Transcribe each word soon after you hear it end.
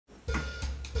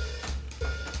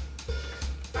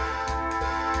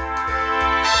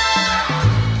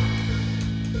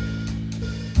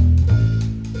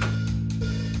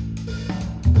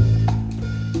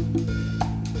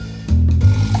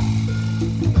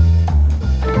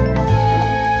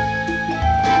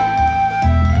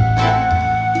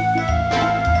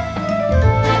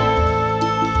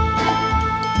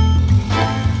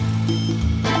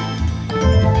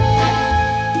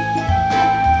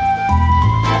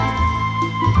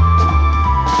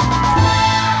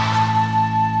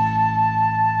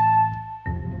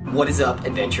What is up,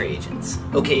 adventure agents?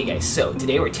 Okay guys, so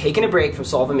today we're taking a break from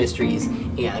solving mysteries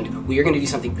and we are going to do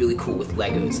something really cool with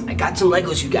Legos. I got some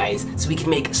Legos, you guys, so we can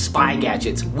make spy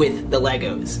gadgets with the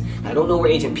Legos. I don't know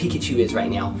where Agent Pikachu is right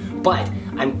now, but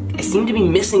I seem to be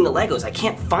missing the Legos. I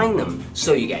can't find them.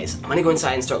 So you guys, I'm going to go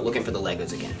inside and start looking for the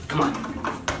Legos again. Come on.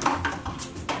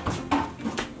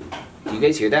 Do you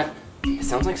guys hear that? It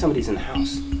sounds like somebody's in the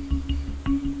house.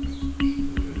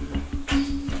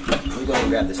 Let me go ahead and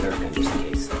grab this Nerf gun just in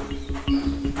case.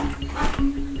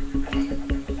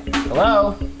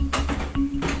 Hello?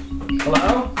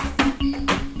 Hello?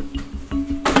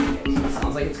 Okay, so it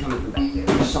sounds like it's coming from back there.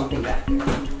 There's something back there.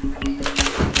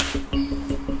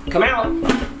 Come out!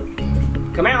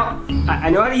 Come out! I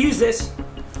know how to use this.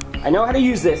 I know how to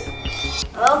use this.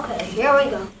 Okay, here we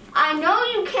go. I know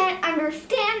you can't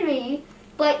understand me,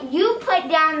 but you put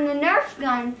down the Nerf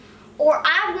gun or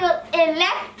I will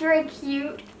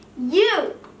electrocute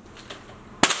you.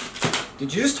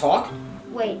 Did you just talk?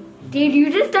 Wait, did you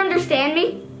just understand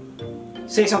me?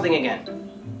 Say something again.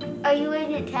 Are you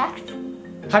Agent Tex?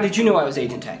 How did you know I was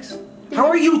Agent Tex? How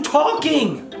are you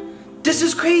talking? This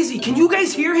is crazy. Can you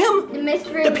guys hear him? The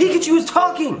mystery. The Pikachu is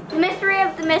talking. The mystery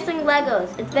of the missing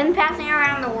Legos. It's been passing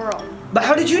around the world. But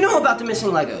how did you know about the missing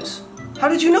Legos? How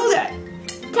did you know that?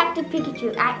 Detective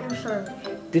Pikachu at your service.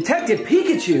 Detective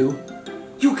Pikachu?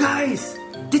 You guys,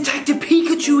 Detective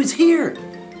Pikachu is here.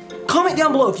 Comment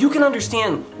down below if you can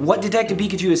understand what Detective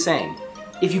Pikachu is saying.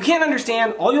 If you can't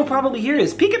understand, all you'll probably hear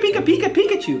is Pika Pika Pika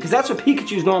Pikachu, because that's what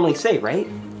Pikachus normally say, right?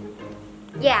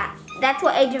 Yeah, that's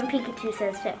what Agent Pikachu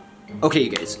says too. Okay, you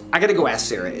guys, I gotta go ask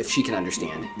Sarah if she can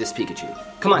understand this Pikachu.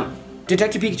 Come on,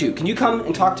 Detective Pikachu, can you come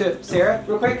and talk to Sarah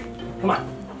real quick? Come on.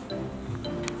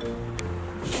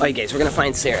 Alright guys, we're gonna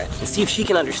find Sarah and see if she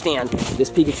can understand this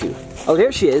Pikachu. Oh,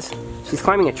 there she is. She's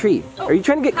climbing a tree. Are you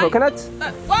trying to get coconuts?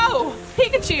 Whoa,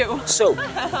 Pikachu! So,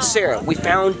 Sarah, we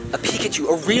found a Pikachu,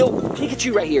 a real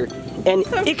Pikachu right here, and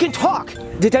it can talk.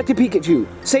 Detective Pikachu,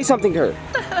 say something to her.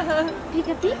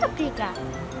 Pika Pika Pika.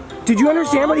 Did you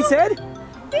understand what he said?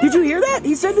 Did you hear that?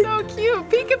 He said that. So cute,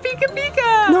 Pika Pika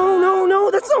Pika! No,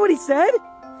 that's not what he said.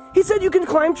 He said you can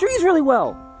climb trees really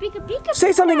well. Pika Pika.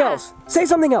 Say something else. Say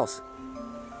something else.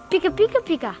 Pika Pika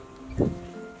Pika.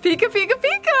 Pika Pika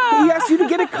Pika! He asked you to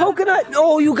get a coconut.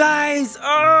 No, you guys.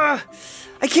 I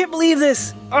can't believe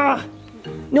this.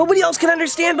 Nobody else can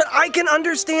understand, but I can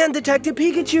understand Detective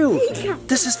Pikachu.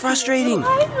 This is frustrating.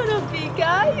 Hi, little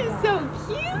Pika. He's so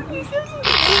cute. He's so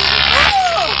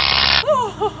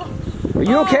cute. Are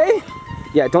you okay?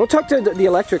 Yeah, don't touch the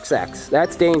electric sacks.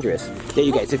 That's dangerous. Yeah,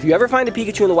 you guys, if you ever find a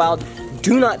Pikachu in the wild,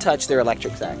 do not touch their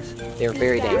electric sacks. They're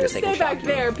very dangerous. You stay back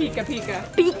there, Pika Pika.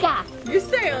 Pika. You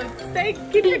stay,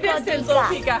 keep your distance, little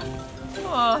Pika.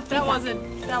 Oh, that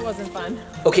wasn't fun.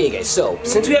 Okay, guys, so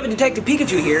since we have a Detective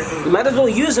Pikachu here, we might as well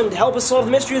use him to help us solve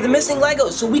the mystery of the missing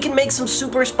Legos so we can make some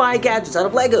super spy gadgets out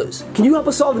of Legos. Can you help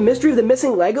us solve the mystery of the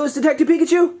missing Legos, Detective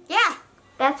Pikachu? Yeah,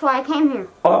 that's why I came here.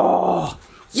 Oh,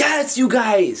 yes, you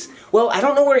guys. Well, I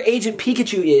don't know where Agent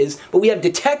Pikachu is, but we have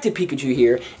Detective Pikachu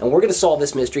here, and we're going to solve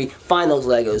this mystery, find those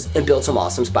Legos, and build some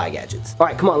awesome spy gadgets. All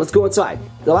right, come on, let's go inside.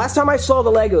 The last time I saw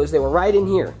the Legos, they were right in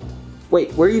here.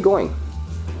 Wait, where are you going?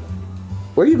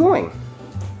 Where are you going?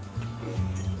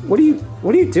 What are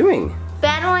you doing?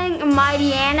 Battling a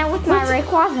mighty Anna with my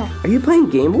Rayquaza. Are you playing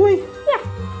Game Boy? Yeah.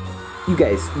 You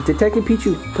guys, Detective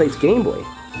Pikachu plays Game Boy.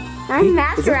 I'm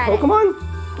master is this at it. Pokemon?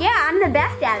 Yeah, I'm the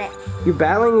best at it. You're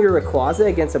battling your Rayquaza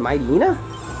against a Mightyena?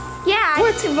 Yeah, I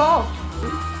just evolved.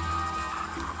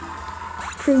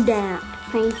 True that.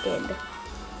 Fainted.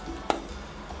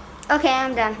 Okay,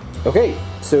 I'm done. Okay,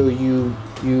 so you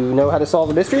know how to solve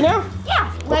the mystery now?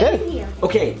 Yeah, right here.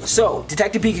 Okay, so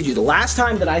Detective Pikachu, the last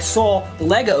time that I saw the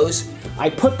Legos, I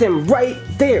put them right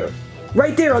there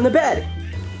on the bed,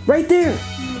 right there,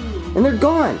 and they're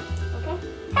gone. Okay.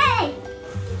 Hey!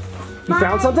 You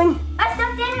found something? A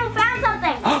stuffed animal found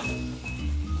something.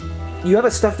 You have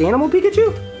a stuffed animal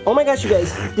Pikachu? Oh my gosh, you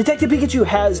guys, Detective Pikachu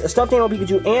has a stuffed animal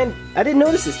Pikachu, and I didn't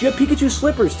notice this, you have Pikachu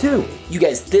slippers too. You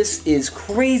guys, this is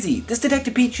crazy. This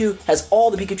Detective Pikachu has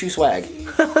all the Pikachu swag.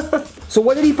 So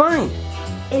what did he find?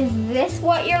 Is this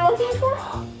what you're looking for?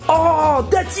 Oh,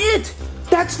 that's it!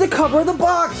 That's the cover of the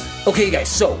box! Okay, you guys,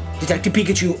 so Detective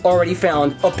Pikachu already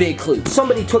found a big clue.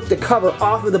 Somebody took the cover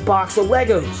off of the box of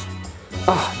Legos.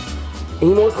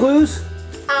 Any more clues?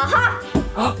 Uh-huh.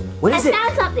 What is it? I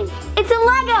found something. It's a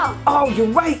Lego. Oh, you're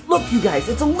right. Look, you guys,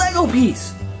 it's a Lego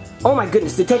piece. Oh my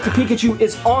goodness, Detective Pikachu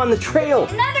is on the trail.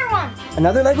 Another one.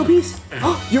 Another Lego piece?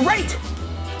 Oh, you're right.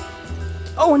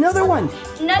 Oh, another one.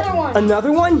 Another one.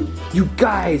 Another one? You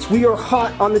guys, we are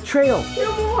hot on the trail.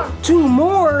 2 more. 2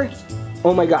 more?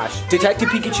 Oh my gosh, Detective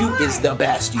Pikachu is the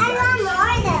best, you guys.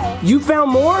 I want more You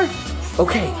found more?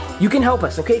 Okay, you can help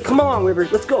us, okay? Come on, River,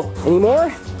 let's go. Any more?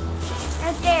 though.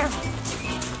 Right there.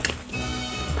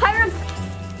 Pirates.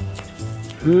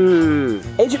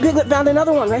 Agent Piglet found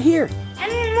another one right here.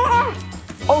 And more.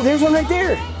 Oh, there's one right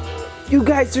there. You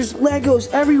guys, there's Legos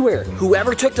everywhere.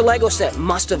 Whoever took the Lego set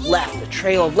must have left a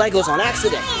trail of Legos on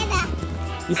accident.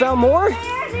 You found more?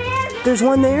 There's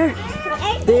one there.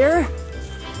 There.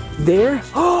 There.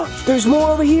 Oh, there's more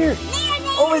over here.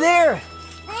 Over there.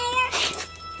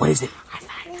 What is it? I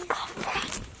found his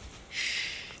girlfriend.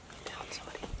 Tell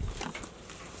somebody.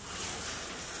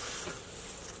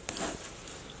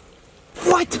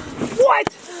 What? What?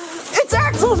 It's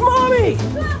Axel's mommy!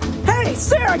 Hey,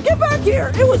 Sarah, get back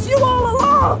here! It was you all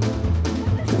along!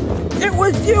 It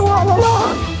was you all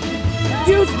along!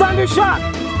 Use Thunder Shock!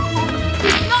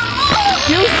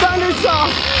 Use Thunder Shock!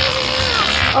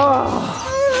 Oh.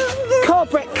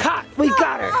 Culprit caught! We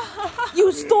got her!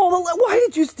 You stole the Why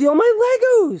did you steal my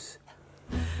Legos?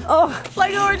 Oh.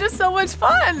 Lego are just so much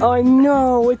fun. I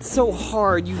know, it's so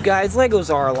hard, you guys.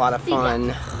 Legos are a lot of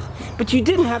fun. But you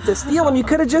didn't have to steal them, you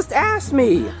could have just asked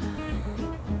me.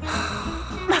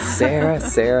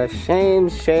 Sarah, shame,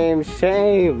 shame,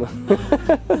 shame.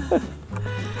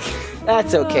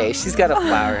 That's okay, she's got a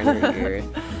flower in her ear.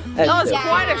 That was okay.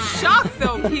 quite a shock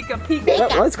though, Pika Pika.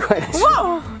 That was quite a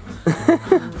shock. Whoa!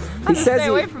 He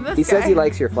says he says he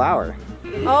likes your flower.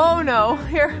 Oh no,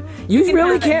 here. You can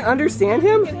really have it. can't understand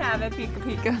him? You can have it, Pika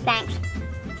Pika. Thanks.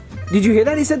 Did you hear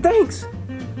that? He said thanks.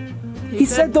 He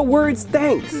said the words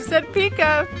thanks. He said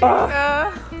Pika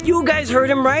Pika. You guys heard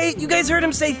him, right? You guys heard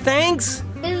him say thanks?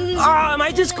 Am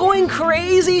I just going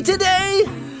crazy today?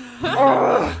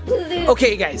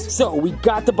 Okay, guys, so we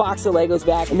got the box of Legos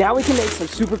back, and now we can make some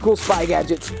super cool spy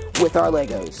gadgets with our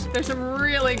Legos. There's some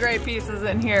really great pieces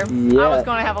in here. Yeah. I was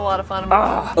going to have a lot of fun.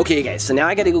 Okay, guys, so now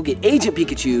I gotta go get Agent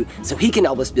Pikachu so he can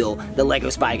help us build the Lego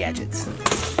spy gadgets.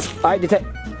 All right,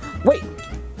 wait,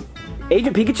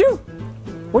 Agent Pikachu?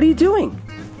 What are you doing?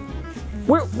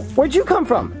 Where'd you come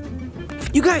from?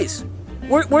 You guys,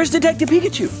 where's Detective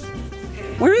Pikachu?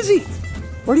 Where is he?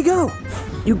 Where'd he go?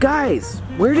 You guys,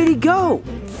 where did he go?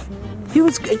 He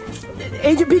was...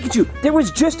 Agent Pikachu, there was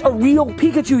just a real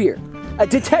Pikachu here. A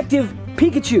Detective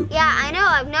Pikachu. Yeah, I know.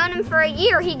 I've known him for a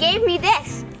year. He gave me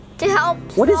this to help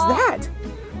What is solve- that?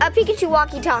 A Pikachu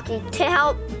walkie-talkie to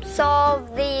help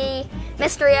solve the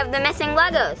mystery of the missing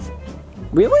Legos.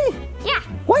 Really? Yeah.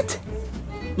 What?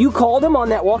 You called him on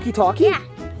that walkie-talkie? Yeah.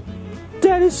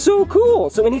 That is so cool.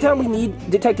 So anytime we need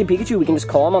Detective Pikachu, we can just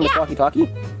call him on this walkie-talkie?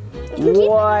 can keep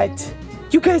What?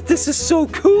 You guys, this is so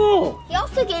cool. He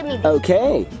also gave me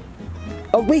Okay.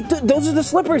 Oh, wait, those are the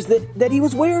slippers that he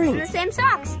was wearing. the same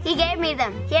socks. He gave me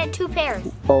them. He had 2 pairs.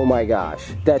 Oh my gosh,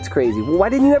 that's crazy. Well, why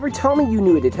didn't you ever tell me you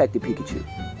knew a Detective Pikachu?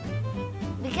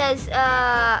 Because,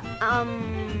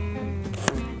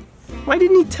 Why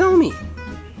didn't he tell me?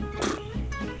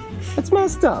 That's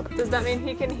messed up. Does that mean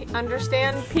he can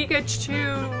understand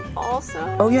Pikachu also?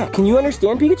 Oh yeah, can you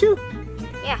understand Pikachu?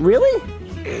 Yeah. Really?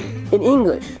 In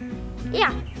English?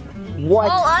 Yeah.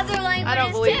 What? All other languages I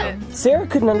don't believe too. it. Sarah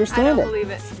couldn't I understand don't it. believe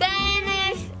it.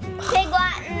 Spanish, Pig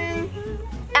Latin,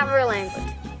 every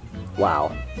language.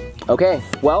 Wow. Okay,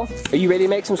 well, are you ready to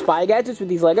make some spy gadgets with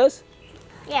these Legos?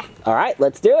 Yeah. All right,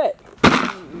 let's do it.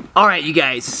 All right, you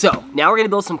guys, so now we're gonna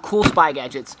build some cool spy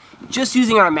gadgets just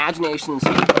using our imaginations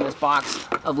in this box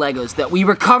of Legos that we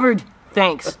recovered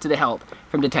thanks to the help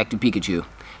from Detective Pikachu.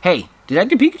 Hey,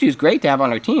 Detective Pikachu is great to have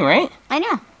on our team, right? I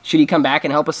know. Should he come back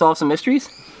and help us solve some mysteries?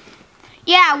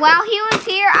 Yeah, while he was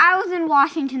here, I was in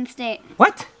Washington State.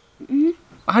 What? Mhm.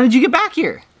 How did you get back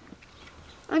here?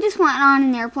 I just went on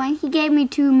an airplane. He gave me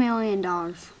 $2 million.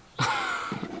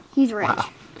 He's rich. Wow.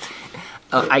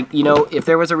 You know, if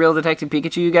there was a real Detective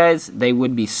Pikachu, you guys, they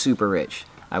would be super rich.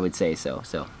 I would say so.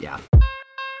 So, yeah.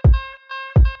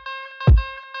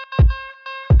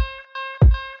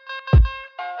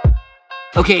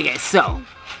 Okay, guys, so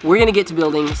we're gonna get to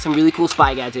building some really cool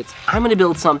spy gadgets. I'm gonna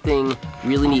build something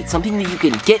really neat, something that you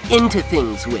can get into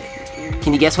things with.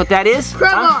 Can you guess what that is?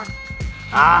 Crowbar.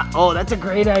 Oh, that's a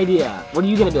great idea. What are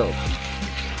you gonna build?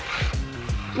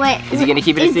 Wait. Is he gonna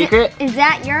keep it a secret? Is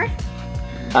that yours?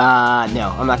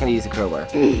 No, I'm not gonna use a crowbar.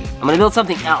 I'm gonna build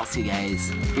something else, you guys.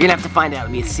 You're gonna have to find out,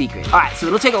 it'll be a secret. All right, so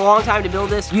it'll take a long time to build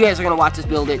this. You guys are gonna watch us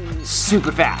build it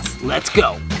super fast. Let's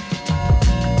go.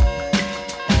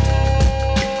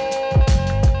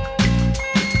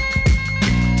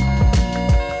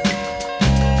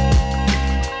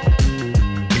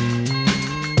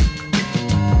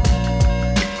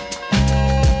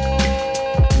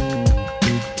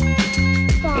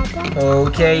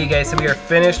 Okay, you guys, so we are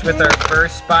finished with our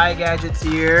first spy gadgets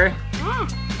here.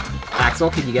 Axel,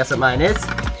 can you guess what mine is?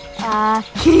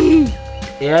 Key.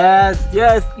 Yes,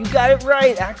 yes, you got it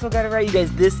right. Axel got it right, you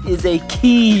guys. This is a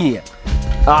key.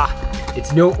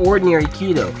 It's no ordinary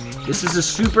key though. This is a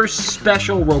super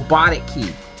special robotic key.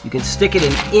 You can stick it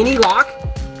in any lock,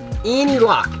 and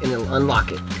it'll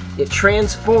unlock it. It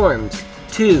transforms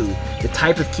to the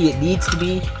type of key it needs to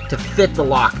be to fit the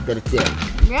lock that it's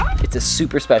in. Yeah. It's a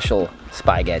super special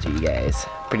spy gadget, you guys.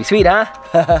 Pretty sweet, huh?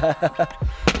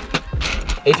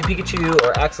 Agent Pikachu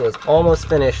or Axel is almost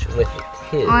finished with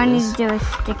his. All I need to do is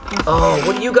stick this. Oh,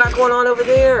 what do you got going on over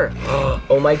there?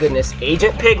 Oh my goodness,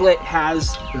 Agent Piglet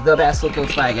has the best looking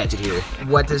spy gadget here.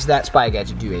 What does that spy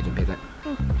gadget do, Agent Piglet?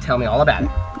 Tell me all about it.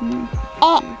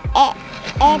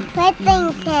 It put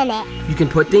things in it. You can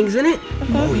put things in it?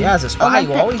 Oh yeah, as a spy,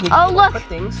 you always need to put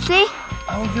things. See?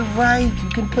 Oh, you're right, you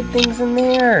can put things in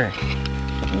there.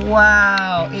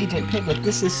 Wow, Agent Piglet,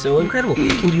 this is so incredible.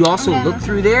 Can you also look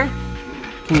through there?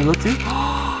 Can you look through?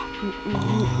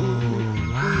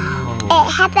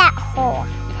 It had that hole.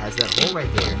 It has that hole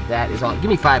right there. That is all. Give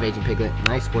me 5, Agent Piglet.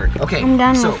 Nice work. Okay, I'm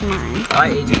done so, with mine. All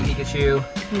right, Agent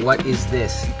Pikachu, what is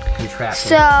this contraption?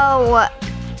 So,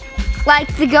 like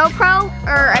the GoPro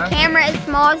or a camera as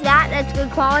small as that, that's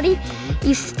good quality.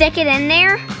 You stick it in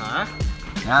there,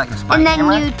 Yeah, like a spy and then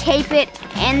camera. you tape it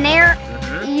in there,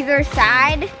 either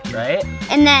side, Right?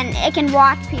 and then it can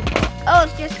watch people. Oh,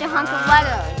 it's just a hunk of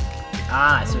Legos.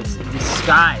 So it's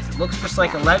disguised. It looks just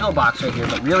like a Lego box right here,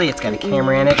 but really it's got a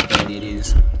camera in it, and it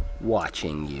is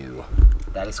watching you.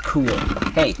 That is cool.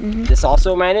 Hey, this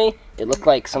also reminded me, it looked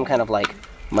like some kind of like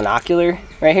monocular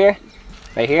right here.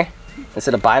 Right here.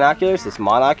 Instead of binoculars, it's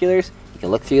monoculars. You can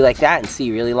look through like that and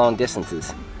see really long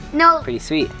distances. No, Pretty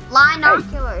sweet.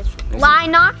 linoculars.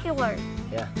 Linoculars.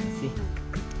 Yeah, see?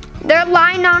 They're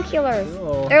linoculars.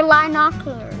 Cool. They're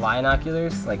linoculars.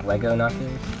 Linoculars, like Lego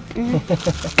noculars.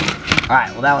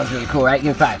 Alright, well that was really cool, right?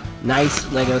 Give me 5.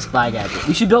 Nice Lego spy gadget.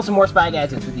 We should build some more spy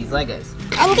gadgets with these Legos.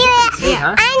 And do it. See,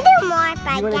 huh? And do more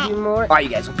by You want to do more? Alright, you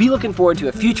guys, we'll be looking forward to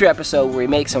a future episode where we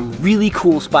make some really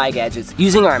cool spy gadgets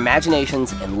using our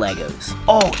imaginations and Legos.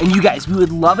 Oh, and you guys, we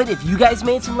would love it if you guys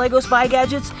made some Lego spy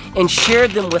gadgets and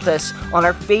shared them with us on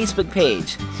our Facebook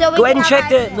page. So we go ahead and can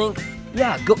check have the link.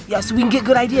 Yeah, so we can get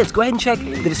good ideas. Go ahead and check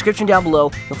the description down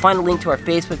below. You'll find a link to our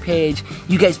Facebook page.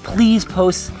 You guys, please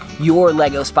post your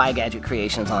Lego spy gadget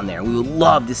creations on there. We would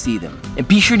love to see them. And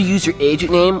be sure to use your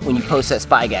agent name when you post that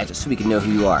spy gadget so we can know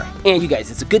who you are. And you guys,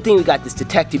 it's a good thing we got this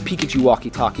Detective Pikachu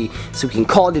walkie-talkie so we can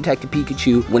call Detective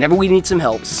Pikachu whenever we need some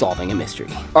help solving a mystery.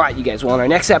 Alright, you guys, well, in our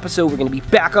next episode, we're going to be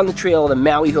back on the trail of the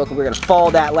Maui hook, and we're going to follow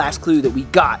that last clue that we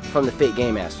got from the fake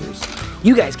Game Masters.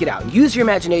 You guys get out and use your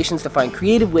imaginations to find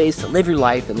creative ways to live your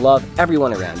life and love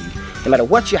everyone around you. No matter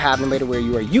what you have, no matter where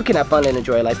you are, you can have fun and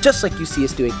enjoy life just like you see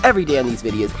us doing every day on these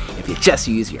videos if you just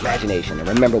use your imagination. And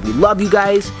remember, we love you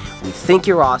guys, we think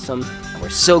you're awesome, and we're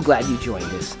so glad you joined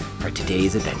us for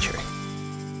today's adventure.